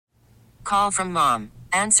call from mom.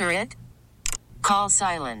 Answer it. Call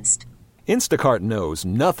silenced. Instacart knows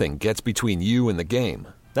nothing gets between you and the game.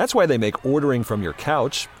 That's why they make ordering from your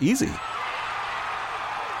couch easy.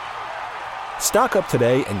 Stock up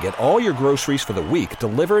today and get all your groceries for the week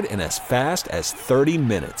delivered in as fast as 30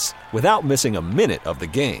 minutes without missing a minute of the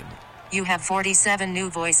game. You have 47 new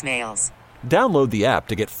voicemails. Download the app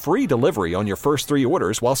to get free delivery on your first 3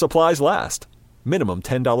 orders while supplies last. Minimum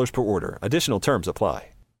 $10 per order. Additional terms apply.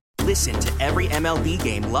 Listen to every MLB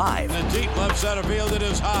game live. In the deep left center field, it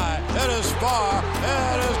is high, it is far,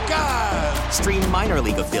 it is God. Stream minor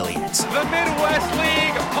league affiliates. The Midwest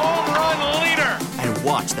League home run leader. And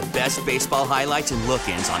watch the best baseball highlights and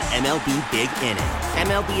look-ins on MLB Big Inning.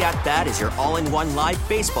 MLB At Bat is your all-in-one live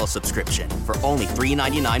baseball subscription for only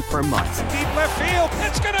 $3.99 per month. Deep left field,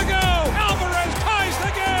 it's gonna go. Alvarez ties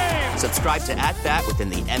the game. Subscribe to At Bat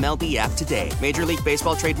within the MLB app today. Major League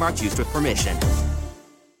Baseball trademarks used with permission.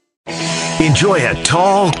 Enjoy a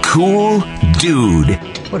tall, cool dude.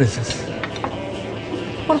 What is this?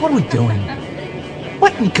 What are we doing?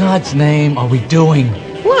 What in God's name are we doing?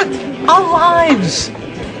 What? Our lives!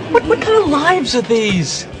 What kind of lives are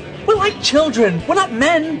these? We're like children. We're not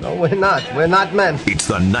men. No, we're not. We're not men. It's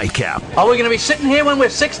the Nightcap. Are we going to be sitting here when we're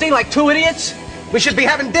 60 like 2 idiots? We should be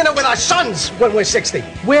having dinner with our sons when we're 60.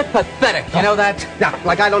 We're pathetic. You know that? Yeah,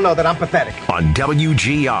 like I don't know that I'm pathetic. On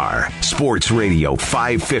WGR, Sports Radio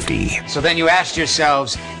 550. So then you asked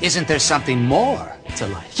yourselves, isn't there something more to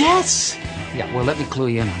life? Yes! Yeah, well, let me clue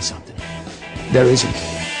you in on something. There isn't.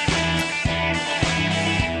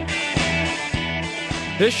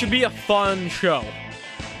 This should be a fun show.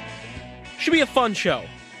 Should be a fun show.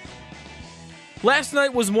 Last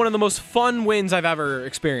night was one of the most fun wins I've ever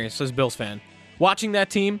experienced as a Bills fan. Watching that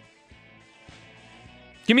team.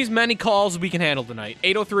 Give me as many calls as we can handle tonight.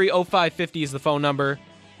 803-0550 is the phone number.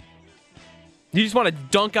 You just want to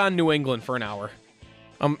dunk on New England for an hour.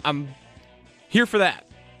 I'm here for that.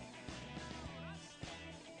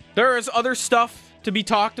 There is other stuff to be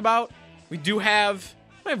talked about. We have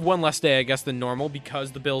one less day, I guess, than normal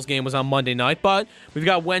because the Bills game was on Monday night, but we've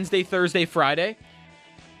got Wednesday, Thursday, Friday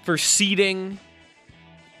for seeding,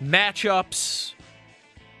 matchups,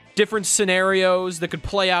 different scenarios that could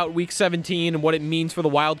play out week 17 and what it means for the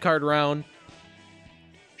wild card round.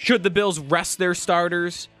 Should the Bills rest their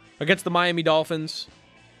starters against the Miami Dolphins?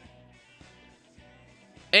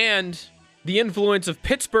 And the influence of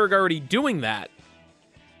Pittsburgh already doing that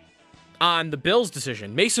on the Bills'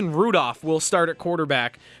 decision. Mason Rudolph will start at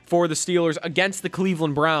quarterback for the Steelers against the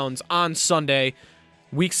Cleveland Browns on Sunday,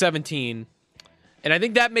 week 17. And I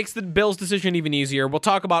think that makes the Bills' decision even easier. We'll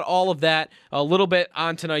talk about all of that a little bit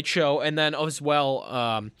on tonight's show and then as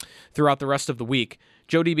well throughout the rest of the week.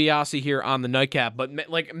 Joe DiBiase here on the Nightcap. But,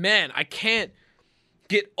 man, I can't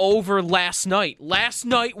get over last night. Last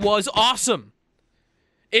night was awesome.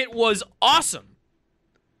 It was awesome.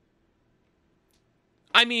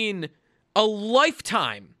 I mean, a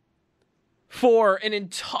lifetime for an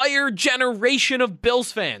entire generation of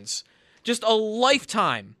Bills fans. Just a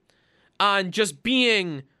lifetime on just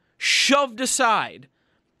being shoved aside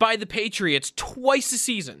by the Patriots twice a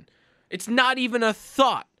season. It's not even a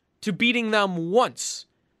thought to beating them once.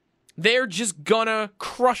 They're just gonna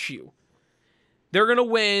crush you. They're gonna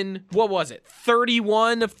win,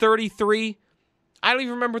 31 of 33? I don't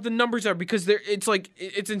even remember what the numbers are because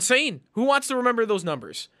it's insane. Who wants to remember those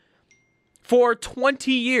numbers? For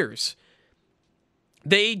 20 years,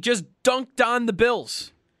 they just dunked on the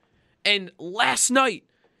Bills. And last night,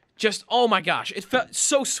 just, oh my gosh, it felt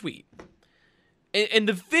so sweet. And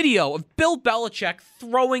the video of Bill Belichick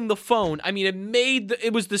throwing the phone, I mean,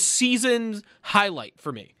 it was the season's highlight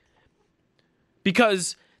for me.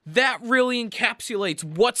 Because that really encapsulates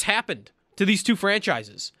what's happened to these two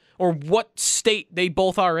franchises, or what state they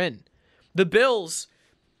both are in. The Bills,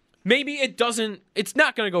 maybe it's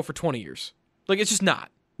not going to go for 20 years. It's just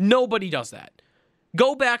not. Nobody does that.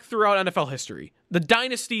 Go back throughout NFL history. The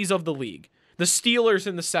dynasties of the league. The Steelers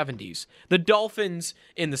in the 70s, the Dolphins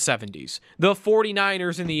in the 70s, the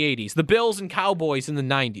 49ers in the 80s, the Bills and Cowboys in the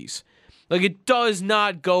 90s. It does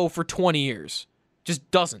not go for 20 years.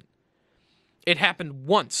 Just doesn't. It happened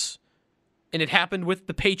once, and it happened with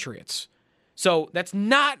the Patriots. So that's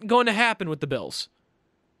not going to happen with the Bills.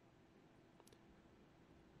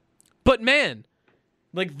 But man,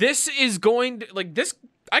 this is going to, this,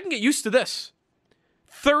 I can get used to this.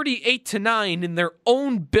 38-9 in their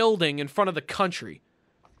own building in front of the country.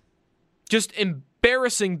 Just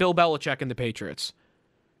embarrassing Bill Belichick and the Patriots.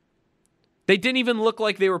 They didn't even look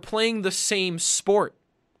like they were playing the same sport.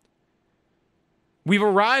 We've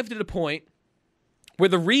arrived at a point where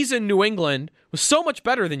the reason New England was so much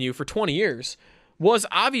better than you for 20 years was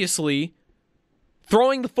obviously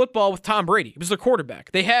throwing the football with Tom Brady. He was their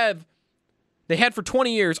quarterback. They had for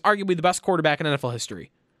 20 years arguably the best quarterback in NFL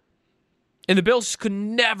history. And the Bills could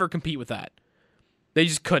never compete with that. They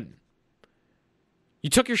just couldn't. You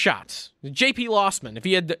took your shots. J.P. Lossman,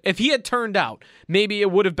 if he had turned out, maybe it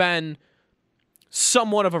would have been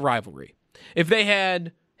somewhat of a rivalry. If they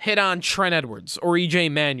had hit on Trent Edwards or E.J.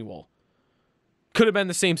 Manuel, could have been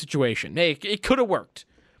the same situation. Hey, it could have worked.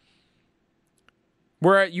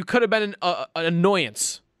 Where you could have been an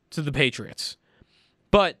annoyance to the Patriots.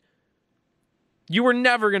 But you were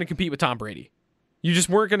never going to compete with Tom Brady. You just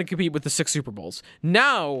weren't going to compete with the 6 Super Bowls.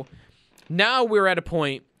 Now we're at a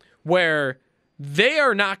point where they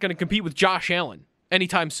are not going to compete with Josh Allen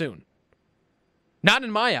anytime soon. Not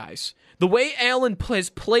in my eyes. The way Allen has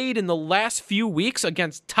played in the last few weeks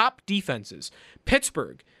against top defenses,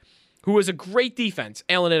 Pittsburgh, who is a great defense,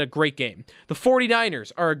 Allen had a great game. The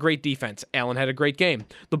 49ers are a great defense. Allen had a great game.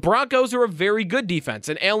 The Broncos are a very good defense,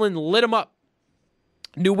 and Allen lit them up.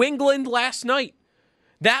 New England last night,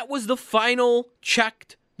 that was the final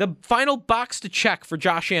box to check for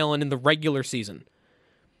Josh Allen in the regular season.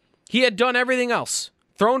 He had done everything else.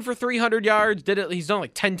 Thrown for 300 yards. He's done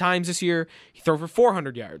like 10 times this year. He threw for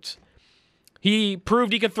 400 yards. He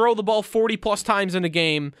proved he could throw the ball 40-plus times in a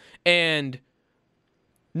game and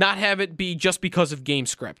not have it be just because of game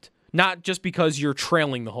script. Not just because you're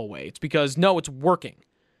trailing the whole way. It's because, no, it's working.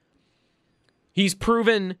 He's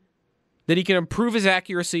proven that he can improve his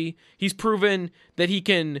accuracy. He's proven that he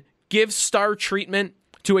can give star treatment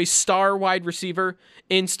to a star wide receiver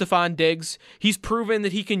in Stephon Diggs. He's proven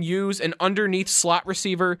that he can use an underneath slot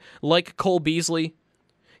receiver like Cole Beasley.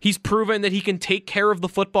 He's proven that he can take care of the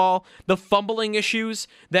football. The fumbling issues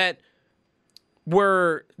that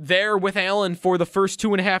were there with Allen for the first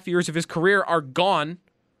 2.5 years of his career are gone,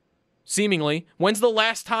 seemingly. When's the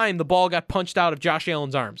last time the ball got punched out of Josh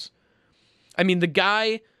Allen's arms? I mean, the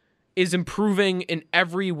guy is improving in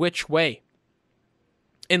every which way.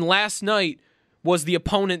 And last night was the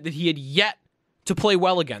opponent that he had yet to play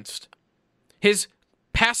well against. His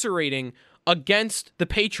passer rating against the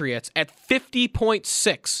Patriots at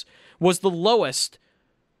 50.6 was the lowest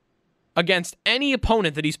against any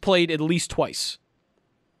opponent that he's played at least twice.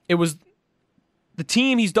 It was the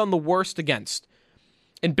team he's done the worst against.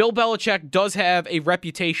 And Bill Belichick does have a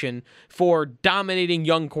reputation for dominating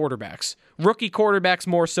young quarterbacks. Rookie quarterbacks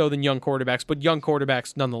more so than young quarterbacks, but young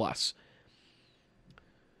quarterbacks nonetheless.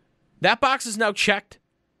 That box is now checked.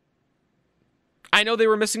 I know they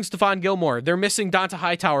were missing Stephon Gilmore. They're missing Donta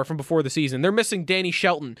Hightower from before the season. They're missing Danny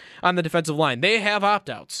Shelton on the defensive line. They have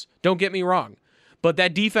opt-outs. Don't get me wrong. But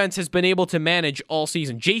that defense has been able to manage all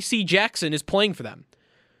season. J.C. Jackson is playing for them.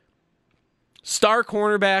 Star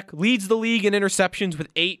cornerback, leads the league in interceptions with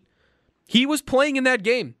 8. He was playing in that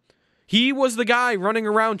game. He was the guy running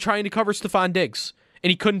around trying to cover Stephon Diggs, and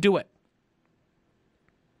he couldn't do it.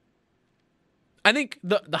 I think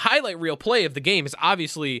the highlight reel play of the game is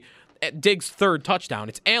obviously at Diggs' third touchdown.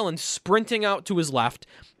 It's Allen sprinting out to his left,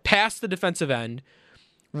 past the defensive end,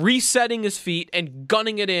 resetting his feet, and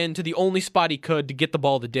gunning it in to the only spot he could to get the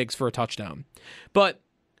ball to Diggs for a touchdown. But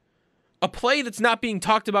a play that's not being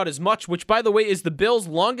talked about as much, which, by the way, is the Bills'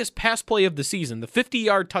 longest pass play of the season, the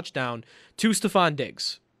 50-yard touchdown to Stephon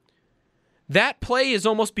Diggs. That play has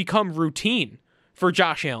almost become routine for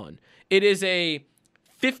Josh Allen. It is a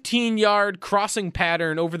 15-yard crossing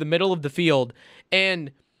pattern over the middle of the field,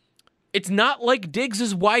 and it's not like Diggs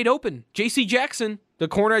is wide open. J.C. Jackson, the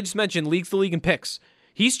corner I just mentioned, leads the league in picks.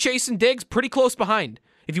 He's chasing Diggs pretty close behind.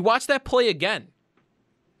 If you watch that play again,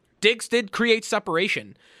 Diggs did create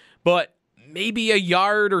separation, but maybe a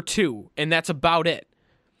yard or two, and that's about it.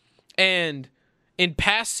 And in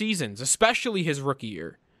past seasons, especially his rookie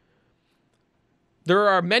year, there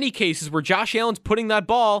are many cases where Josh Allen's putting that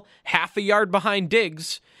ball half a yard behind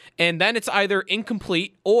Diggs, and then it's either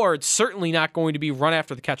incomplete or it's certainly not going to be run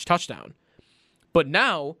after the catch touchdown. But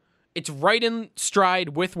now it's right in stride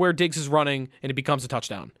with where Diggs is running, and it becomes a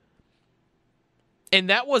touchdown. And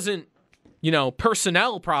that wasn't,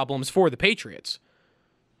 personnel problems for the Patriots.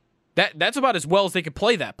 That's about as well as they could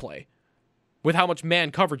play that play with how much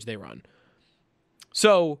man coverage they run.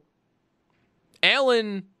 So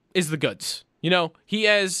Allen is the goods. He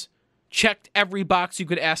has checked every box you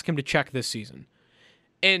could ask him to check this season.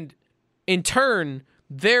 And in turn,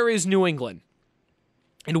 there is New England.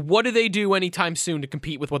 And what do they do anytime soon to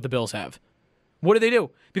compete with what the Bills have? What do they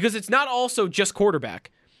do? Because it's not also just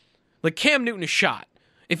quarterback. Like Cam Newton is shot.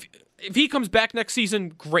 If he comes back next season,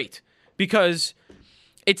 great. Because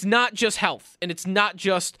it's not just health, and it's not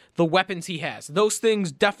just the weapons he has. Those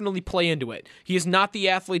things definitely play into it. He is not the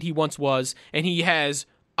athlete he once was, and he has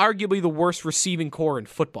arguably the worst receiving core in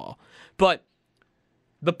football. But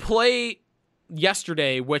the play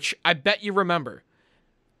yesterday, which I bet you remember,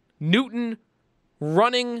 Newton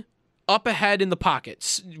running up ahead in the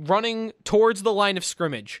pockets, running towards the line of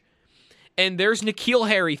scrimmage, and there's N'Keal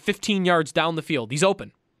Harry 15 yards down the field. He's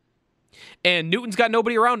open. And Newton's got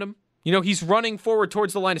nobody around him. You know, he's running forward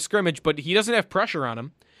towards the line of scrimmage, but he doesn't have pressure on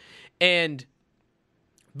him. And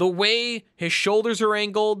the way his shoulders are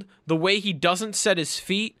angled, the way he doesn't set his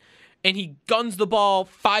feet, and he guns the ball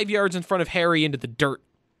 5 yards in front of Harry into the dirt.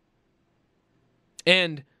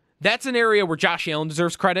 And that's an area where Josh Allen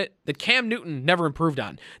deserves credit that Cam Newton never improved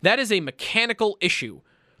on. That is a mechanical issue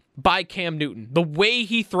by Cam Newton, the way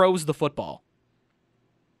he throws the football.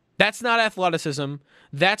 That's not athleticism.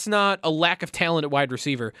 That's not a lack of talent at wide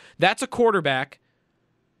receiver. That's a quarterback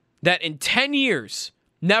that in 10 years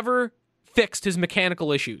never fixed his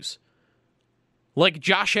mechanical issues like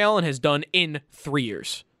Josh Allen has done in 3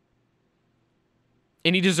 years.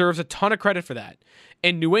 And he deserves a ton of credit for that.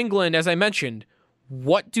 And New England, as I mentioned,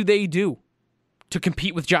 what do they do to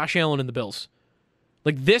compete with Josh Allen and the Bills?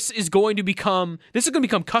 Like, this is going to become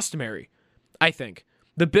customary, I think.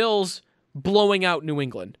 The Bills blowing out New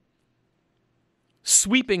England,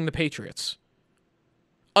 sweeping the Patriots,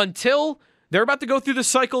 until they're about to go through the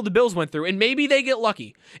cycle the Bills went through, and maybe they get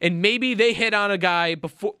lucky, and maybe they hit on a guy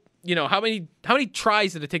before. You know, how many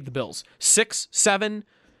tries did it take the Bills? 6, 7?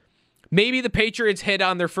 Maybe the Patriots hit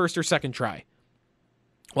on their first or second try.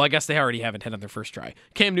 Well, I guess they already haven't hit on their first try.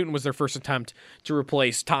 Cam Newton was their first attempt to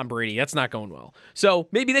replace Tom Brady. That's not going well. So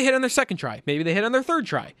maybe they hit on their second try. Maybe they hit on their third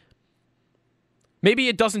try. Maybe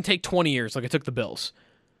it doesn't take 20 years like it took the Bills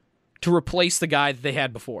to replace the guy that they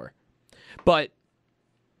had before. But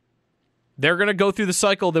they're going to go through the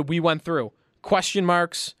cycle that we went through. Question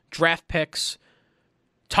marks, draft picks,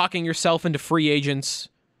 talking yourself into free agents,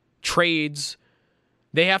 trades.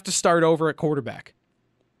 They have to start over at quarterback.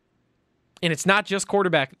 And it's not just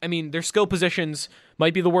quarterback. I mean, their skill positions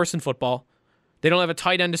might be the worst in football. They don't have a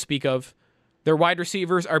tight end to speak of. Their wide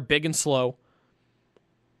receivers are big and slow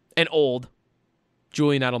and old.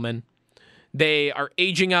 Julian Edelman. They are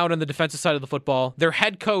aging out on the defensive side of the football. Their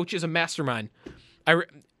head coach is a mastermind.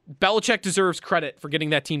 Belichick deserves credit for getting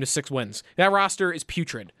that team to 6 wins. That roster is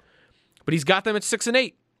putrid. But he's got them at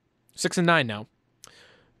 6-8. 6-9 now.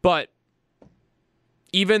 But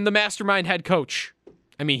even the mastermind head coach,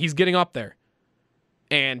 I mean, he's getting up there.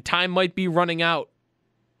 And time might be running out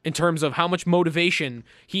in terms of how much motivation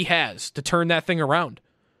he has to turn that thing around,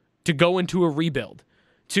 to go into a rebuild,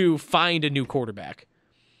 to find a new quarterback.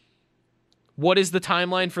 What is the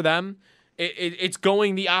timeline for them? It's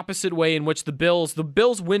going the opposite way in which the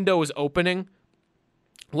Bills window is opening.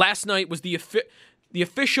 Last night was the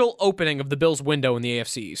official opening of the Bills window in the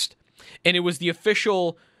AFC East. And it was the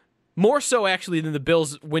official, more so actually than the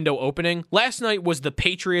Bills window opening. Last night was the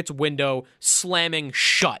Patriots window slamming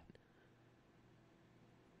shut.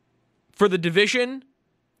 For the division,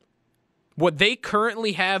 what they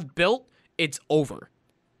currently have built, it's over.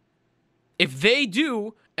 If they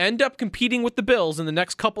do end up competing with the Bills in the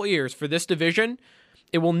next couple of years for this division,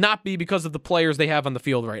 it will not be because of the players they have on the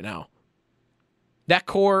field right now. That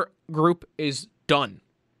core group is done.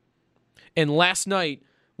 And last night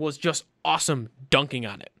was just awesome dunking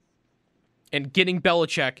on it. And getting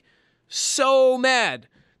Belichick so mad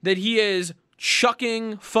that he is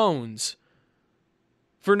chucking phones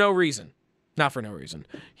for no reason. Not for no reason.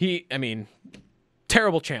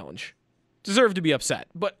 Terrible challenge. Deserve to be upset.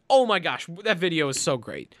 But oh my gosh, that video is so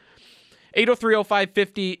great.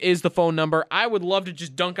 803-0550 is the phone number. I would love to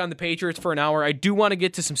just dunk on the Patriots for an hour. I do want to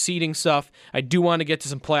get to some seeding stuff. I do want to get to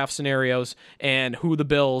some playoff scenarios and who the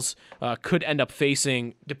Bills could end up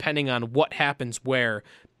facing depending on what happens where.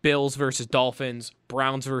 Bills versus Dolphins,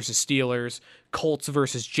 Browns versus Steelers, Colts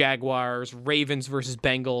versus Jaguars, Ravens versus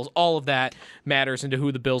Bengals. All of that matters into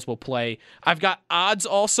who the Bills will play. I've got odds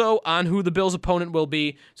also on who the Bills' opponent will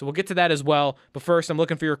be, so we'll get to that as well. But first, I'm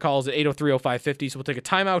looking for your calls at 803-0550, so we'll take a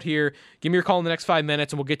timeout here. Give me your call in the next 5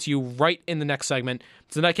 minutes, and we'll get to you right in the next segment.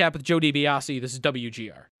 It's the Nightcap with Joe DiBiase. This is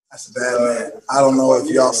WGR. That's a bad man. I don't know if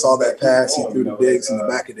y'all saw that pass. He threw the Diggs in the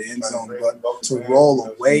back of the end zone, but to roll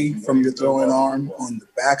away from your throwing arm on the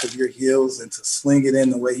back of your heels and to sling it in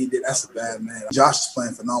the way he did, that's a bad man. Josh is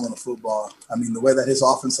playing phenomenal football. I mean, the way that his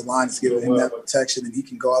offensive line is giving him that protection and he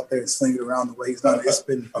can go out there and sling it around the way he's done it. It's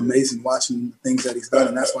been amazing watching the things that he's done,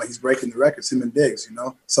 and that's why he's breaking the records, him and Diggs, you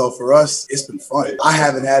know? So for us, it's been fun. I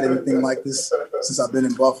haven't had anything like this since I've been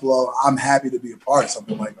in Buffalo. I'm happy to be a part of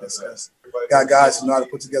something like this. Got guys who know how to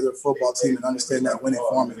put together a football team and understand that winning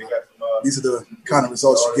formula. These are the kind of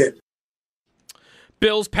results you get.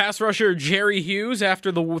 Bills pass rusher Jerry Hughes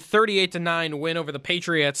after the 38-9 win over the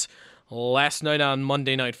Patriots last night on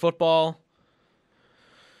Monday Night Football.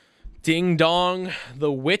 Ding dong,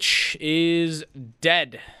 the witch is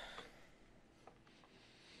dead.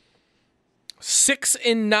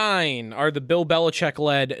 6-9 are the Bill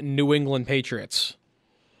Belichick-led New England Patriots.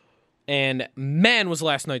 And man, was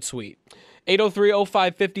last night sweet.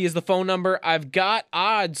 803-0550 is the phone number. I've got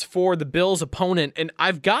odds for the Bills' opponent, and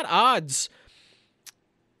I've got odds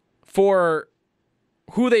for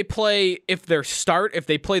who they play if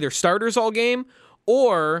they play their starters all game,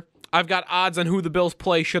 or I've got odds on who the Bills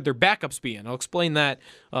play should their backups be in. I'll explain that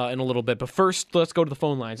in a little bit. But first, let's go to the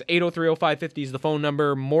phone lines. 803-0550 is the phone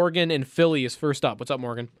number. Morgan in Philly is first up. What's up,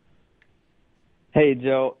 Morgan? Hey,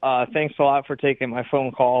 Joe. Thanks a lot for taking my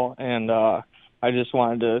phone call. And I just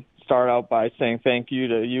wanted to start out by saying thank you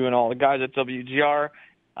to you and all the guys at WGR.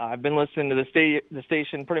 I've been listening to the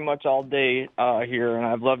station pretty much all day here, and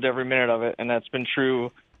I've loved every minute of it. And that's been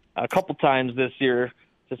true a couple times this year,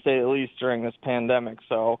 to say the least, during this pandemic.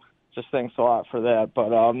 So just thanks a lot for that.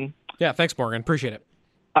 But yeah, thanks, Morgan. Appreciate it.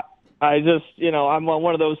 I just, I'm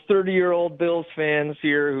one of those 30-year-old Bills fans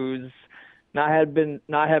here who's not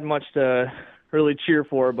had much to really cheer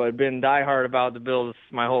for, but been diehard about the Bills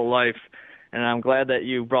my whole life. And I'm glad that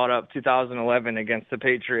you brought up 2011 against the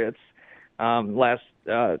Patriots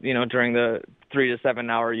during the 3 to 7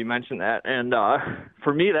 hour you mentioned that. And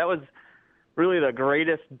for me, that was really the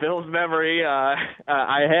greatest Bills memory I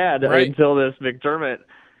had until this McDermott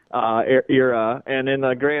era. And in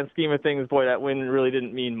the grand scheme of things, boy, that win really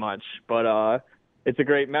didn't mean much. But it's a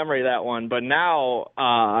great memory, that one. But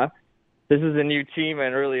now this is a new team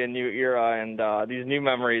and really a new era, and these new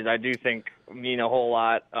memories I do think mean a whole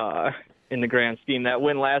lot in the grand scheme. That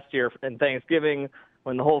win last year in Thanksgiving,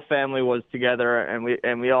 when the whole family was together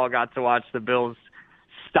and we all got to watch the Bills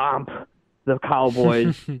stomp the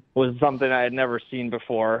Cowboys, was something I had never seen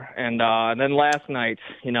before. And then last night,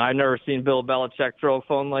 I've never seen Bill Belichick throw a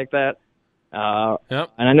phone like that. And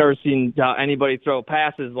I've never seen anybody throw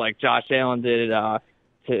passes like Josh Allen did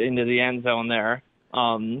into the end zone there.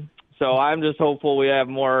 So I'm just hopeful we have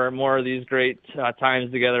more of these great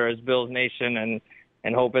times together as Bills Nation,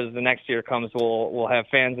 and hope as the next year comes, we'll have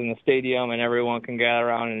fans in the stadium and everyone can gather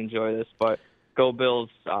around and enjoy this. But go Bills!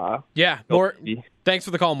 Thanks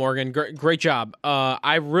for the call, Morgan. Great job.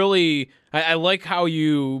 I like how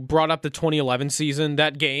you brought up the 2011 season,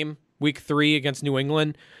 that game, Week 3 against New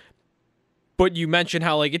England. But you mentioned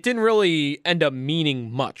how it didn't really end up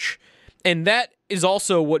meaning much, and that is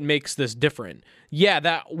also what makes this different. Yeah,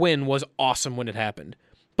 that win was awesome when it happened,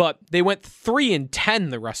 but they went 3-10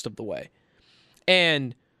 the rest of the way.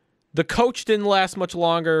 And the coach didn't last much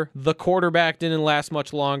longer. The quarterback didn't last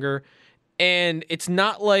much longer. And it's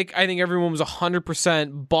not like I think everyone was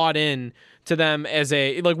 100% bought in to them as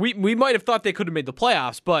we might have thought they could have made the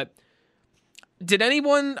playoffs, but did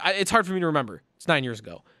anyone, it's hard for me to remember. It's 9 years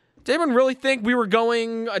ago. Did anyone really think we were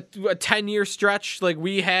going a 10-year stretch? Like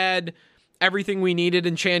we had everything we needed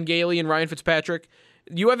in Chan Gailey and Ryan Fitzpatrick?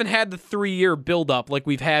 You haven't had the 3-year buildup like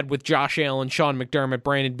we've had with Josh Allen, Sean McDermott,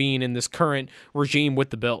 Brandon Beane, in this current regime with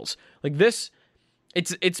the Bills. Like this,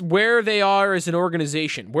 it's where they are as an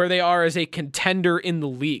organization, where they are as a contender in the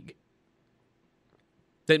league,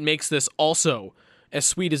 that makes this also as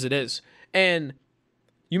sweet as it is. And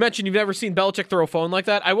you mentioned you've never seen Belichick throw a phone like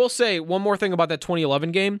that. I will say one more thing about that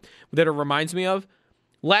 2011 game that it reminds me of.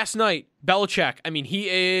 Last night, Belichick, he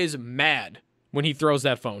is mad when he throws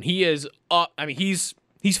that phone. He is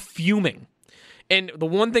he's fuming. And the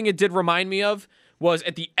one thing it did remind me of was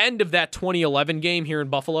at the end of that 2011 game here in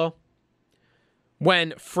Buffalo,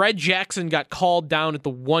 when Fred Jackson got called down at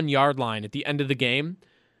the 1-yard line at the end of the game.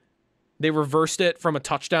 They reversed it from a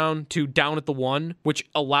touchdown to down at the 1, which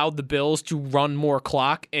allowed the Bills to run more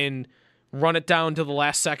clock and run it down to the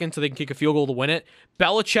last second so they can kick a field goal to win it.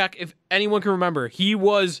 Belichick, if anyone can remember, he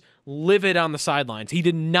was livid on the sidelines. He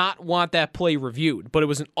did not want that play reviewed, but it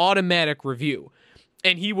was an automatic review,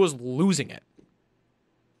 and he was losing it.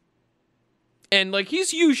 And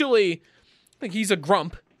he's usually, he's a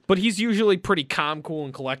grump, but he's usually pretty calm, cool,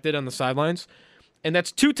 and collected on the sidelines. And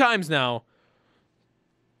that's 2 times now,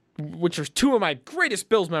 which are 2 of my greatest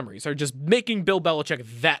Bills memories, are just making Bill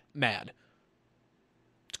Belichick that mad.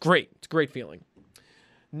 It's great. It's a great feeling.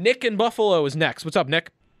 Nick in Buffalo is next. What's up,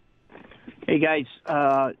 Nick? Hey, guys.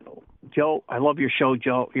 Joe, I love your show,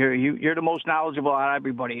 Joe. You're the most knowledgeable out of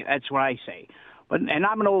everybody. That's what I say. And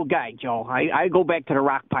I'm an old guy, Joe. I go back to the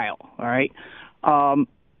rock pile, all right? I'm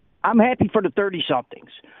happy for the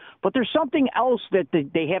 30-somethings. But there's something else that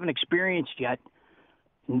they haven't experienced yet,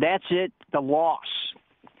 and that's it, the loss.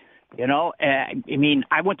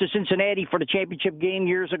 I went to Cincinnati for the championship game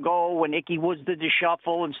years ago when Ickey Woods did the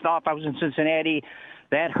shuffle and stuff. I was in Cincinnati.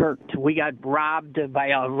 That hurt. We got robbed by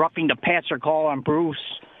a roughing the passer call on Bruce.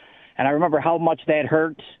 And I remember how much that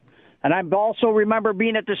hurt. And I also remember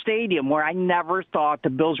being at the stadium where I never thought the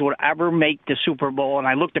Bills would ever make the Super Bowl. And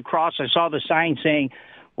I looked across, I saw the sign saying,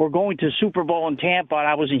 "We're going to Super Bowl in Tampa," and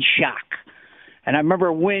I was in shock. And I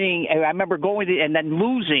remember winning, I remember going to, and then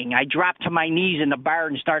losing. I dropped to my knees in the bar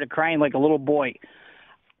and started crying like a little boy.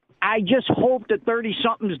 I just hope that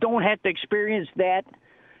 30-somethings don't have to experience that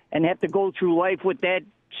and have to go through life with that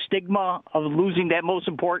stigma of losing that most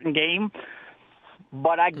important game.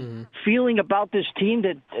 But I'm feeling about this team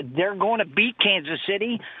that they're going to beat Kansas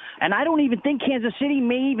City, and I don't even think Kansas City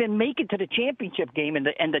may even make it to the championship game, and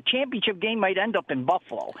the championship game might end up in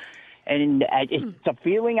Buffalo. And it's a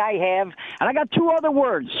feeling I have. And I got two other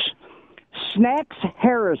words, Snacks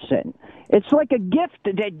Harrison. It's like a gift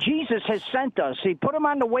that Jesus has sent us. He put him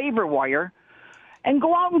on the waiver wire, and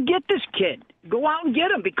go out and get this kid. Go out and get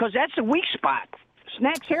him, because that's a weak spot.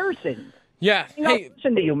 Snacks Harrison. Yeah. Hey,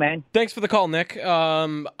 listen to you, man. Thanks for the call, Nick.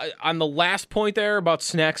 On the last point there about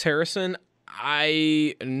Snacks Harrison,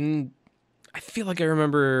 I feel like I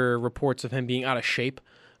remember reports of him being out of shape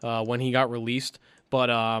when he got released, but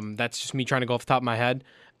that's just me trying to go off the top of my head.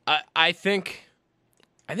 I think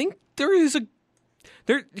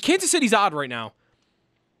Kansas City's odd right now.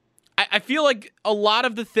 I feel like a lot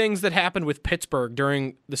of the things that happened with Pittsburgh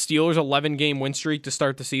during the Steelers' 11-game win streak to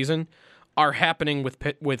start the season are happening with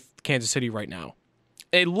Kansas City right now.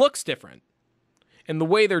 It looks different, and the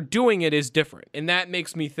way they're doing it is different, and that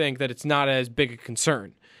makes me think that it's not as big a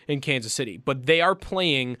concern in Kansas City. But they are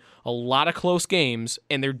playing a lot of close games,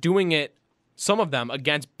 and they're doing it, some of them,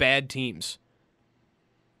 against bad teams.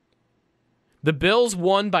 The Bills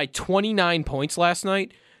won by 29 points last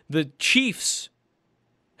night. The Chiefs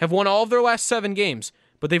have won all of their last 7 games,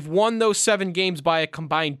 but they've won those 7 games by a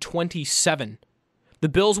combined 27. The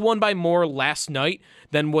Bills won by more last night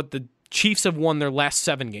than what the Chiefs have won their last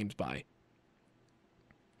 7 games by.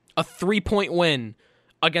 A 3-point win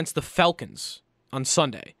against the Falcons on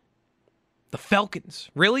Sunday. The Falcons,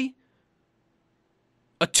 really?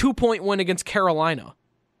 A 2-point win against Carolina.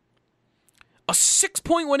 A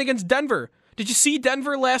 6-point win against Denver. Did you see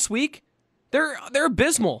Denver last week? They're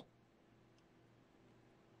abysmal.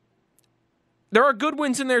 There are good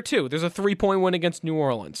wins in there, too. There's a 3-point win against New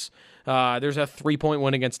Orleans. There's a 3-point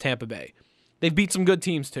win against Tampa Bay. They've beat some good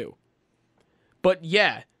teams, too. But,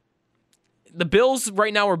 yeah, the Bills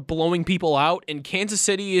right now are blowing people out, and Kansas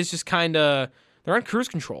City is just kind of, they're on cruise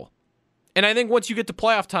control. And I think once you get to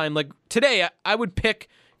playoff time, like today, I would pick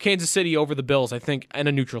Kansas City over the Bills, I think, in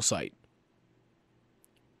a neutral site.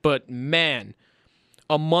 But, man,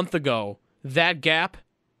 a month ago, that gap,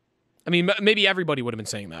 I mean, maybe everybody would have been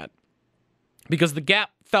saying that, because the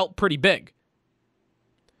gap felt pretty big.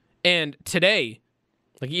 And today,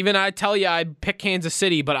 like, even I tell you I'd pick Kansas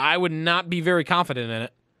City, but I would not be very confident in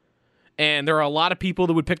it. And there are a lot of people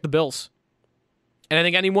that would pick the Bills. And I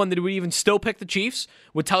think anyone that would even still pick the Chiefs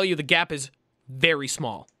would tell you the gap is very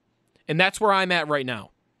small. And that's where I'm at right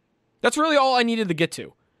now. That's really all I needed to get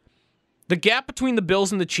to. The gap between the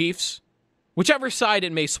Bills and the Chiefs, whichever side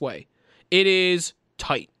it may sway, it is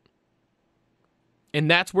tight. And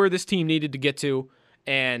that's where this team needed to get to.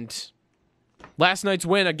 And last night's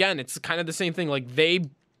win, again, it's kind of the same thing. Like, they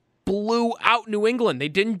blew out New England. They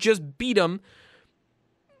didn't just beat them.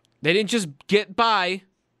 They didn't just get by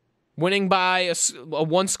winning by a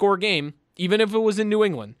one-score game, even if it was in New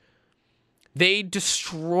England. They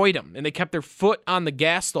destroyed them, and they kept their foot on the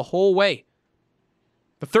gas the whole way.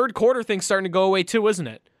 The third quarter thing's starting to go away too, isn't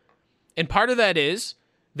it? And part of that is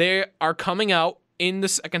they are coming out in the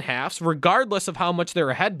second halves, regardless of how much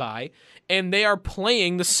they're ahead by, and they are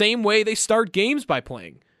playing the same way they start games by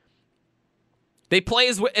playing. They play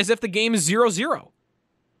as if the game is 0-0.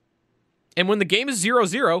 And when the game is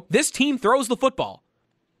 0-0, this team throws the football.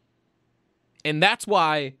 And that's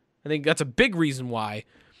why, I think that's a big reason why,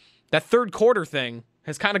 that third quarter thing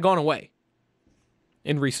has kind of gone away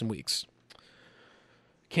in recent weeks.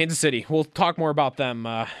 Kansas City, we'll talk more about them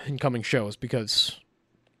in coming shows because,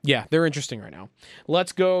 yeah, they're interesting right now.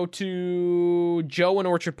 Let's go to Joe in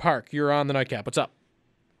Orchard Park. You're on the Nightcap. What's up?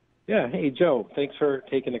 Yeah, hey, Joe. Thanks for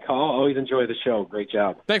taking the call. Always enjoy the show. Great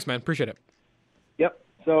job. Thanks, man. Appreciate it. Yep.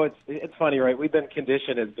 So it's funny, right? We've been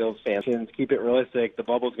conditioned as Bills fans. Keep it realistic. The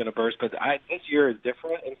bubble's going to burst. But this year is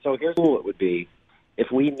different, and so here's how cool it would be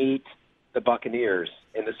if we meet the Buccaneers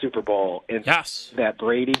in the Super Bowl and that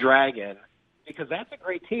Brady Dragon, because that's a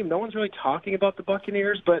great team. No one's really talking about the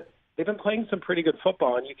Buccaneers, but they've been playing some pretty good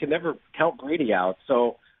football, and you can never count Brady out.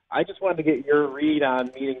 So I just wanted to get your read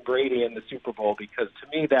on meeting Brady in the Super Bowl, because to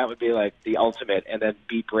me that would be like the ultimate, and then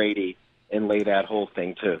beat Brady and lay that whole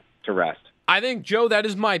thing to rest. I think, Joe, that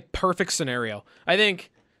is my perfect scenario. I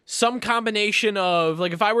think some combination of,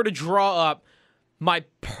 like, if I were to draw up my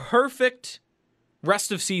perfect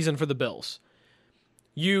rest of season for the Bills,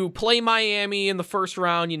 you play Miami in the first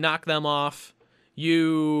round, you knock them off.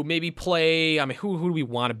 You maybe play, who do we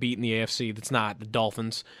want to beat in the AFC that's not the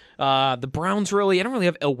Dolphins? The Browns, really. I don't really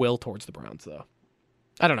have ill will towards the Browns, though.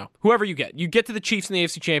 I don't know. Whoever you get. You get to the Chiefs in the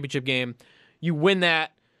AFC Championship game. You win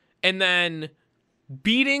that. And then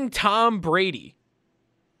beating Tom Brady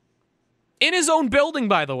in his own building,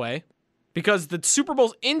 by the way, because the Super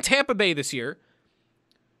Bowl's in Tampa Bay this year,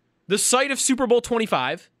 the site of Super Bowl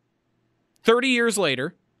 25, 30 years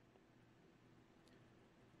later,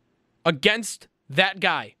 against that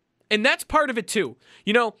guy. And that's part of it, too.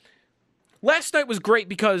 You know, last night was great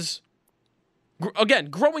because, again,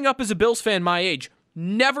 growing up as a Bills fan my age,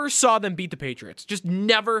 never saw them beat the Patriots. Just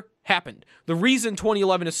never happened. The reason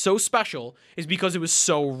 2011 is so special is because it was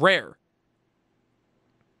so rare.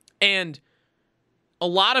 And a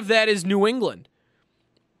lot of that is New England.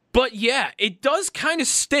 But yeah, it does kind of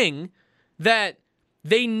sting that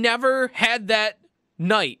they never had that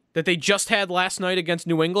night that they just had last night against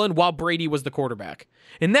New England while Brady was the quarterback.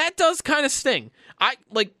 And that does kind of sting. I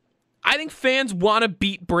think fans want to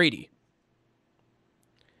beat Brady.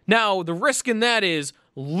 Now, the risk in that is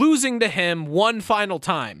losing to him one final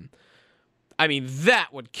time. I mean, that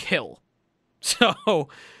would kill. So,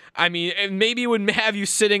 I mean, and maybe it would have you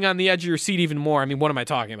sitting on the edge of your seat even more. I mean, what am I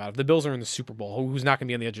talking about? If the Bills are in the Super Bowl, who's not going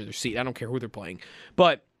to be on the edge of their seat? I don't care who they're playing.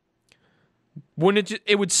 But wouldn't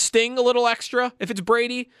it would sting a little extra if it's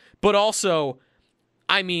Brady, but also,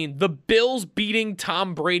 I mean, the Bills beating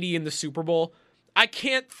Tom Brady in the Super Bowl, I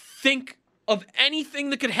can't think of anything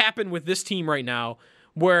that could happen with this team right now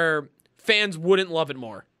where fans wouldn't love it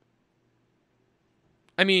more.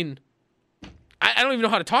 I mean, I don't even know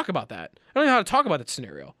how to talk about that. I don't know how to talk about that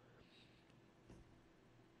scenario.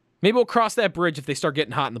 Maybe we'll cross that bridge if they start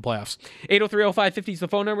getting hot in the playoffs. 803-0550 is the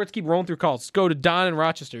phone number. Let's keep rolling through calls. Let's go to Don in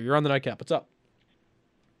Rochester. You're on the Nightcap. What's up?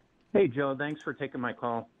 Hey, Joe. Thanks for taking my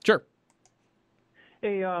call. Sure.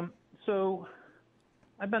 Hey, so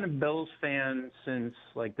I've been a Bills fan since,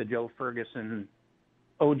 like, the Joe Ferguson,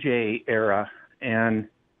 OJ era. And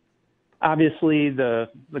obviously the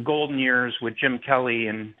golden years with Jim Kelly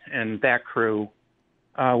and that crew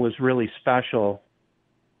was really special.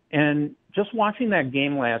 And just watching that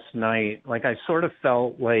game last night, like, I sort of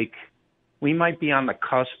felt like we might be on the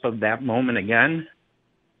cusp of that moment again.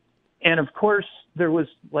 And of course, there was,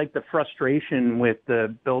 like, the frustration with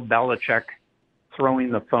the Bill Belichick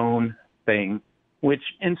throwing the phone thing, which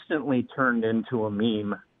instantly turned into a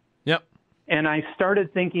meme. Yep. And I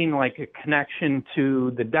started thinking, like, a connection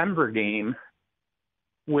to the Denver game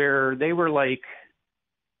where they were, like,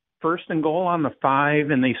 first and goal on the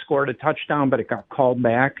 5 and they scored a touchdown, but it got called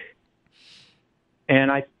back.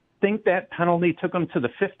 And I think that penalty took them to the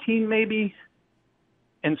 15 maybe.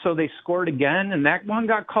 And so they scored again, and that one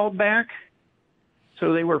got called back.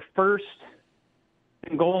 So they were first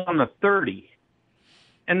and goal on the 30.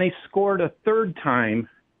 And they scored a third time,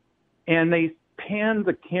 and they panned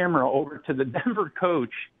the camera over to the Denver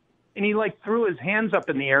coach, and he, like, threw his hands up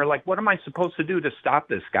in the air, like, what am I supposed to do to stop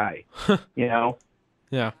this guy? You know?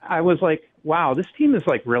 Yeah. I was like, wow, this team is,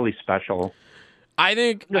 like, really special. I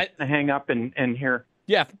think I'm just gonna hang up and hear.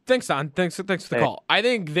 Yeah, thanks, Don. Thanks for the call. I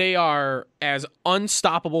think they are as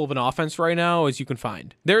unstoppable of an offense right now as you can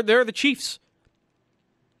find. They're the Chiefs.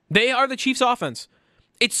 They are the Chiefs' offense.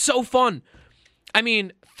 It's so fun. I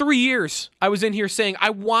mean, 3 years I was in here saying I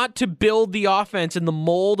want to build the offense in the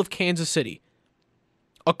mold of Kansas City.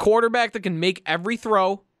 A quarterback that can make every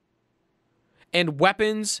throw and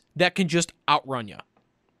weapons that can just outrun you,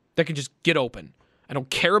 that can just get open. I don't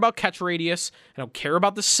care about catch radius. I don't care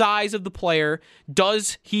about the size of the player.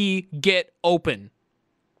 Does he get open?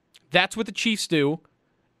 That's what the Chiefs do,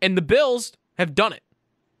 and the Bills have done it.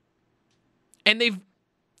 And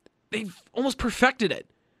they've almost perfected it.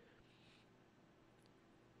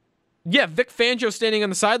 Yeah, Vic Fangio standing on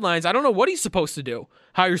the sidelines, I don't know what he's supposed to do,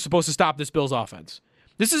 how you're supposed to stop this Bills offense.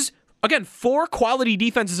 This is, again, 4 quality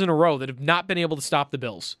defenses in a row that have not been able to stop the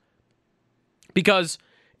Bills. Because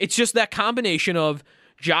it's just that combination of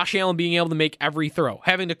Josh Allen being able to make every throw,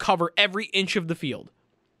 having to cover every inch of the field.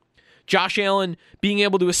 Josh Allen being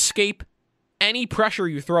able to escape any pressure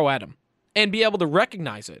you throw at him and be able to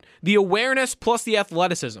recognize it. The awareness plus the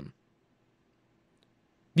athleticism.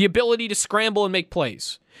 The ability to scramble and make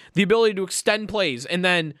plays. The ability to extend plays and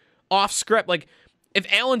then off script. Like,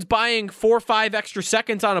 if Allen's buying 4 or 5 extra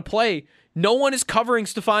seconds on a play, no one is covering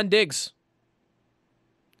Stephon Diggs.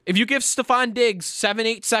 If you give Stephon Diggs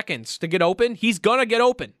 7-8 seconds to get open, he's going to get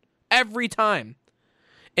open every time.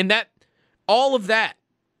 And that, all of that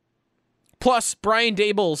Plus, Brian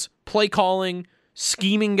Daboll's play calling,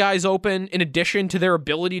 scheming guys open, in addition to their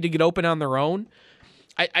ability to get open on their own.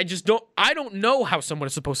 I don't know how someone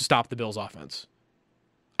is supposed to stop the Bills offense.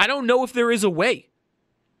 I don't know if there is a way.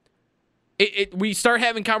 We start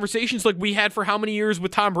having conversations like we had for how many years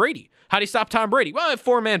with Tom Brady. How do you stop Tom Brady? Well, a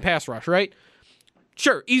 4-man pass rush, right?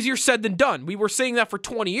 Sure, easier said than done. We were saying that for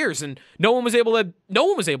 20 years, and no one was able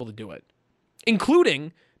to do it,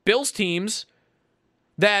 including Bills teams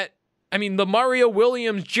that, the Mario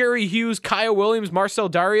Williams, Jerry Hughes, Kyle Williams, Marcel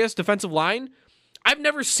Darius defensive line. I've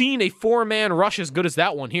never seen a 4-man rush as good as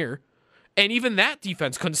that one here, and even that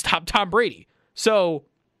defense couldn't stop Tom Brady. So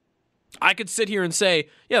I could sit here and say,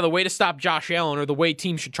 yeah, the way to stop Josh Allen, or the way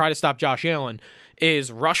teams should try to stop Josh Allen,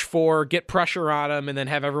 is rush 4, get pressure on him, and then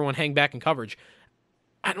have everyone hang back in coverage.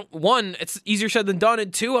 One, it's easier said than done,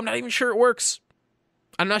 and 2, I'm not even sure it works.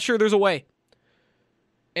 I'm not sure there's a way.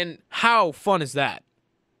 And how fun is that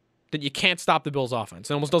you can't stop the Bills'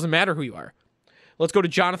 offense? It almost doesn't matter who you are. Let's go to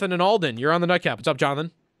Jonathan and Alden. You're on the Nightcap. What's up,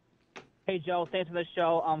 Jonathan? Hey, Joe. Thanks for the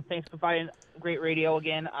show. Thanks for providing great radio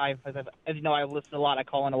again. As you know, I listen a lot. I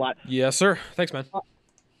call in a lot. Yes, sir. Thanks, man.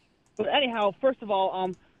 But anyhow, first of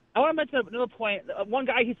all, I want to mention another point. One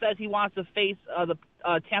guy, he says he wants to face the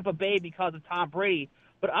Tampa Bay because of Tom Brady.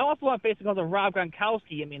 But I also want to face because of Rob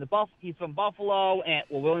Gronkowski. He's from Buffalo and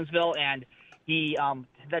Williamsville, and he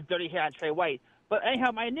that dirty hair on Trey White. But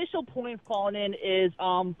anyhow, my initial point calling in is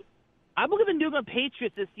I'm looking at the New England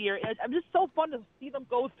Patriots this year, and it's just so fun to see them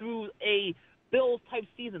go through a Bills-type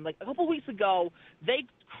season. Like a couple weeks ago, they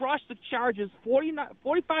crushed the Chargers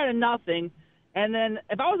 45-0, and then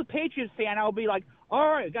if I was a Patriots fan, I would be like, all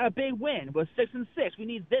right, we got a big win. We're 6-6. We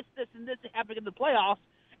need this, and this to happen in the playoffs.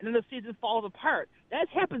 And then the season falls apart.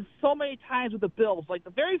 That's happened so many times with the Bills. Like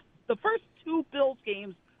the first 2 Bills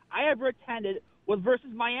games I ever attended was versus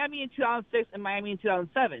Miami in 2006 and Miami in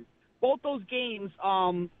 2007. Both those games,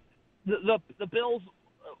 the Bills,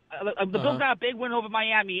 Bills got a big win over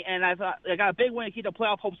Miami, and I thought they got a big win to keep the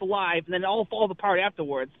playoff hopes alive, and then it all falls apart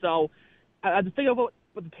afterwards. So I just think about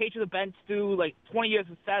what the Patriots have been through, like 20 years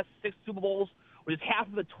of success, 6 Super Bowls, which is half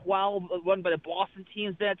of the 12 run by the Boston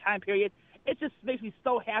teams in that time period. It just makes me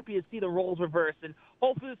so happy to see the roles reversed, and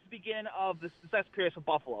hopefully this is the beginning of the success period for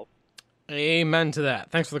Buffalo. Amen to that.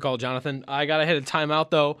 Thanks for the call, Jonathan. I got to hit a timeout,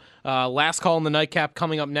 though. Last call in the Nightcap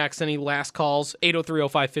coming up next. Any last calls?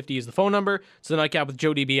 803-0550 is the phone number. It's the Nightcap with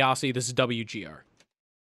Joe DiBiase. This is WGR.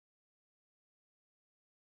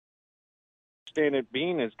 Standard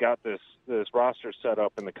Bean has got this roster set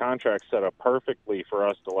up and the contract set up perfectly for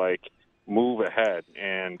us to, move ahead,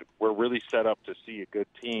 and we're really set up to see a good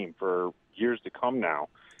team for years to come now.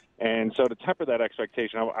 And so to temper that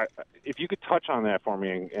expectation, if you could touch on that for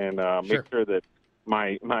me and make sure that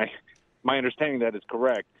my understanding that is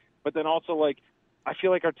correct. But then also, I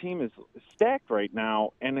feel like our team is stacked right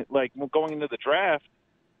now, and going into the draft,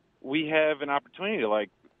 we have an opportunity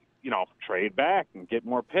to trade back and get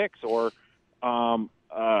more picks, or who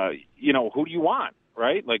do you want?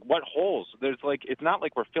 Right? What holes? There's it's not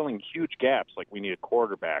like we're filling huge gaps. We need a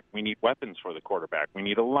quarterback. We need weapons for the quarterback. We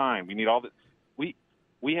need a line. We need all the.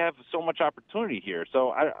 We have so much opportunity here.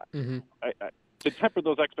 So I to temper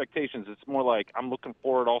those expectations, it's more I'm looking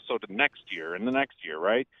forward also to next year and the next year,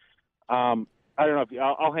 right? I don't know if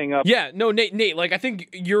I'll hang up. Yeah, no, Nate. I think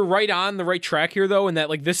you're right on the right track here, though, and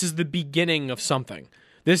that this is the beginning of something.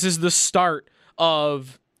 This is the start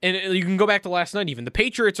of. And you can go back to last night even. The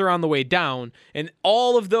Patriots are on the way down, and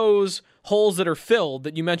all of those holes that are filled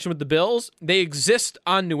that you mentioned with the Bills, they exist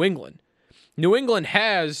on New England. New England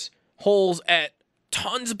has holes at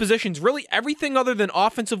tons of positions, really everything other than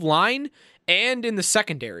offensive line and in the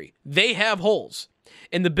secondary. They have holes.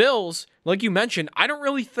 And the Bills, like you mentioned, I don't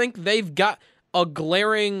really think they've got a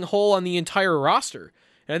glaring hole on the entire roster.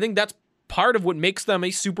 And I think that's part of what makes them a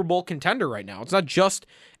Super Bowl contender right now. It's not just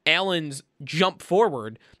Allen's jump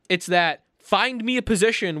forward. It's that find me a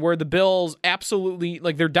position where the Bills absolutely,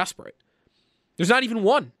 they're desperate. There's not even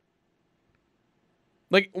one.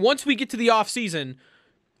 Once we get to the offseason,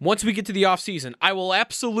 I will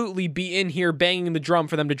absolutely be in here banging the drum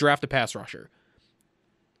for them to draft a pass rusher.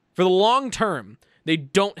 For the long term, they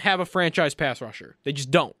don't have a franchise pass rusher. They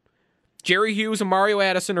just don't. Jerry Hughes and Mario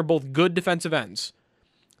Addison are both good defensive ends.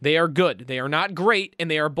 They are good. They are not great,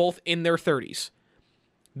 and they are both in their 30s.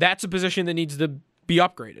 That's a position that needs to be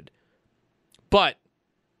upgraded. But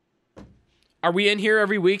are we in here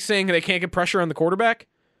every week saying they can't get pressure on the quarterback?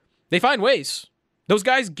 They find ways. Those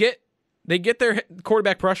guys get their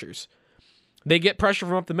quarterback pressures. They get pressure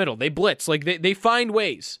from up the middle. They blitz. They find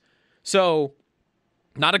ways. So,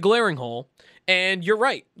 not a glaring hole. And you're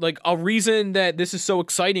right. A reason that this is so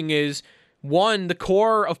exciting is One, the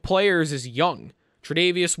core of players is young.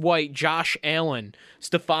 Tre'Davious White, Josh Allen,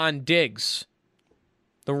 Stephon Diggs,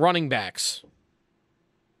 the running backs,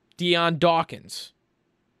 Deion Dawkins.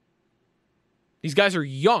 These guys are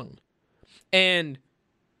young. And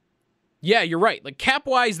yeah, you're right. Like,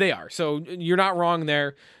 cap-wise, they are. So you're not wrong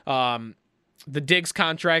there. The Diggs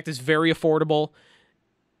contract is very affordable.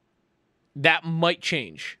 That might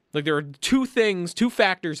change. Like, there are two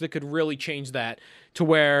factors that could really change that to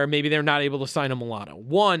where maybe they're not able to sign a Milano.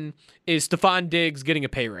 One is Stephon Diggs getting a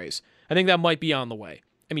pay raise. I think that might be on the way.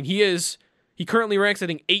 I mean, he currently ranks, I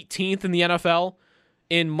think, 18th in the NFL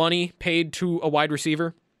in money paid to a wide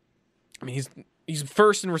receiver. I mean, he's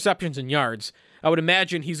first in receptions and yards. I would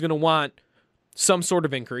imagine he's going to want some sort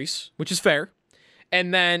of increase, which is fair.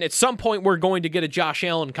 And then at some point, we're going to get a Josh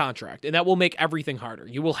Allen contract, and that will make everything harder.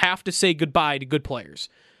 You will have to say goodbye to good players.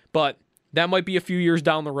 But that might be a few years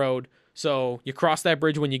down the road, so you cross that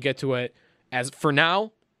bridge when you get to it. As for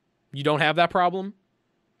now, you don't have that problem.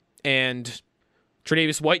 And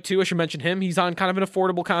Tre'Davious White, too, I should mention him. He's on kind of an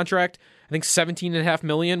affordable contract. I think $17.5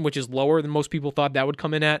 million, which is lower than most people thought that would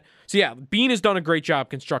come in at. So yeah, Bean has done a great job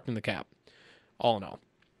constructing the cap, all in all.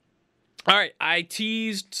 All right, I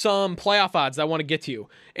teased some playoff odds that I want to get to you.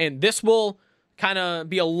 And this will kind of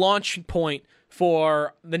be a launch point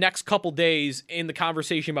for the next couple days in the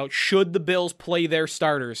conversation about should the Bills play their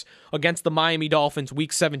starters against the Miami Dolphins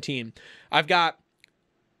Week 17. I've got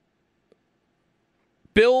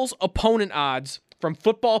Bills opponent odds from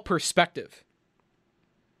Football Perspective.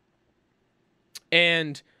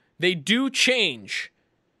 And they do change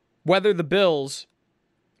whether the Bills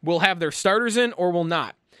will have their starters in or will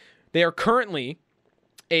not. They are currently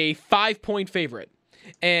a 5-point favorite.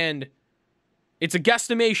 And it's a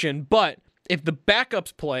guesstimation, but if the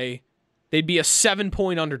backups play, they'd be a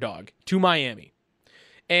 7-point underdog to Miami.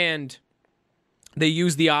 And they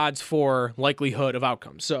use the odds for likelihood of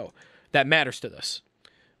outcomes. So that matters to this.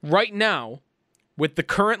 Right now, with the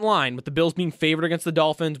current line, with the Bills being favored against the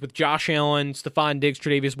Dolphins, with Josh Allen, Stephon Diggs,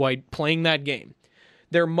 Tre'Davious White playing that game,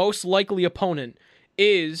 their most likely opponent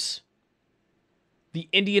is the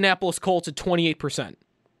Indianapolis Colts at 28%,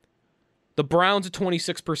 the Browns at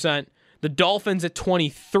 26%, the Dolphins at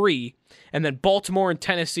 23%, and then Baltimore and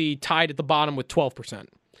Tennessee tied at the bottom with 12%.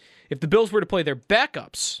 If the Bills were to play their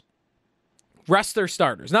backups, rest their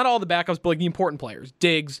starters, not all the backups, but like the important players,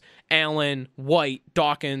 Diggs, Allen, White,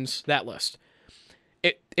 Dawkins, that list.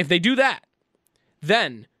 If they do that,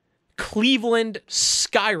 then Cleveland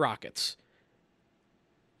skyrockets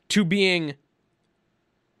to being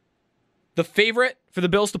the favorite for the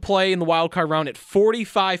Bills to play in the wildcard round at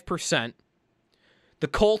 45%. The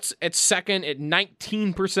Colts at second at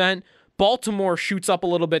 19%. Baltimore shoots up a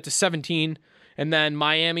little bit to 17%. And then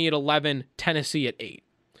Miami at 11%. Tennessee at 8%.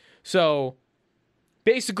 So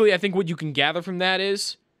basically, I think what you can gather from that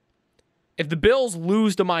is if the Bills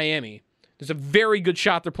lose to Miami, there's a very good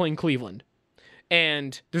shot they're playing Cleveland.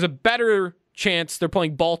 And there's a better chance they're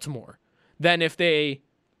playing Baltimore than if they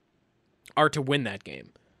are to win that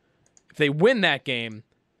game. If they win that game,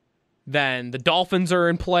 then the Dolphins are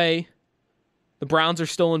in play, the Browns are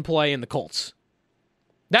still in play, and the Colts.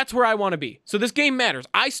 That's where I want to be. So this game matters.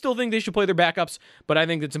 I still think they should play their backups, but I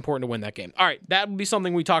think it's important to win that game. All right, that will be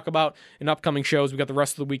something we talk about in upcoming shows. We've got the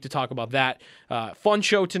rest of the week to talk about that. Fun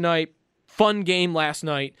show tonight, fun game last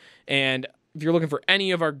night, and if you're looking for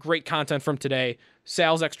any of our great content from today,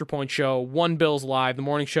 Sal's Extra Point Show, One Bills Live, the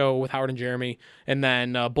morning show with Howard and Jeremy, and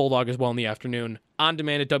then Bulldog as well in the afternoon. On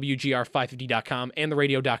demand at WGR550.com and the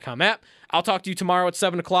radio.com app. I'll talk to you tomorrow at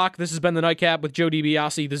 7 o'clock. This has been the Nightcap with Joe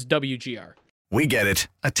DiBiase. This is WGR. We get it.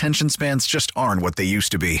 Attention spans just aren't what they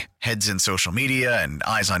used to be. Heads in social media and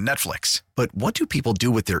eyes on Netflix. But what do people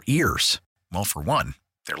do with their ears? Well, for one,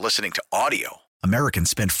 they're listening to audio.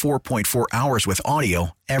 Americans spend 4.4 hours with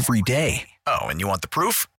audio every day. Oh, and you want the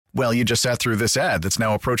proof? Well, you just sat through this ad that's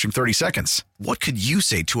now approaching 30 seconds. What could you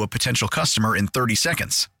say to a potential customer in 30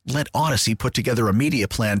 seconds? Let Odyssey put together a media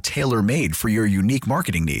plan tailor-made for your unique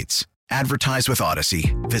marketing needs. Advertise with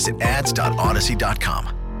Odyssey. Visit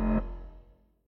ads.odyssey.com.